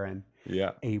you, Aaron.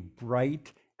 Yeah. A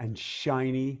bright and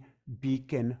shiny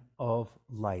beacon of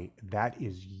light. That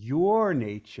is your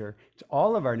nature. It's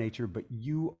all of our nature, but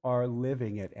you are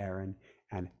living it, Aaron.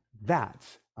 And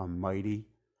that's a mighty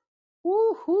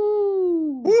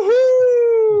woohoo!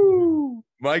 Woohoo!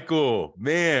 Michael,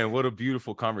 man, what a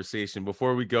beautiful conversation.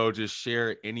 Before we go, just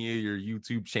share any of your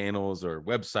YouTube channels or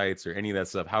websites or any of that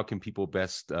stuff. How can people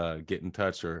best get in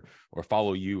touch or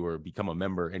follow you or become a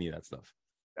member, any of that stuff?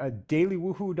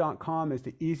 dailywoohoo.com is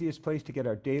the easiest place to get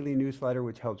our daily newsletter,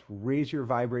 which helps raise your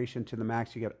vibration to the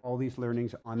max. You get all these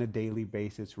learnings on a daily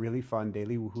basis. Really fun,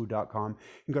 dailywoohoo.com.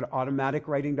 You can go to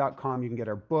automaticwriting.com. You can get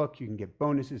our book. You can get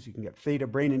bonuses. You can get Theta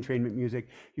brain entrainment music.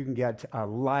 You can get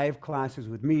live classes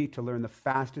with me to learn the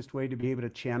fastest way to be able to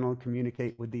channel and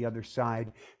communicate with the other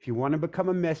side. If you want to become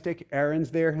a mystic,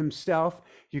 Aaron's there himself.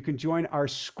 You can join our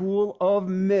School of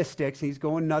Mystics. He's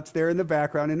going nuts there in the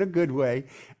background in a good way,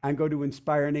 and go to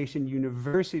Inspire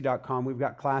InspireNationUniversity.com. We've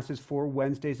got classes 4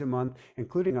 Wednesdays a month,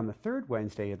 including on the 3rd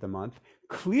Wednesday of the month.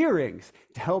 Clearings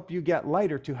to help you get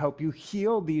lighter, to help you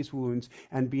heal these wounds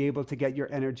and be able to get your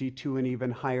energy to an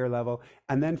even higher level.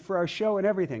 And then for our show and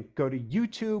everything, go to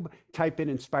YouTube, type in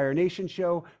Inspire Nation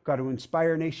Show, go to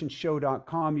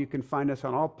InspireNationShow.com. You can find us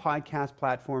on all podcast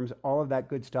platforms, all of that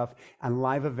good stuff, and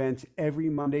live events every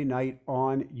Monday night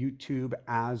on YouTube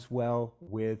as well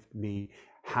with me.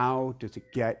 How does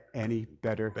it get any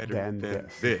better than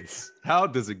this? How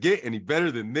does it get any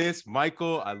better than this?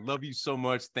 Michael, I love you so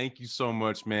much. Thank you so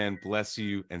much, man. Bless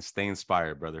you and stay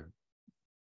inspired, brother.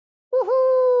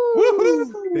 Woohoo!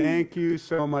 Woohoo! Thank you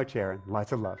so much, Aaron.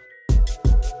 Lots of love.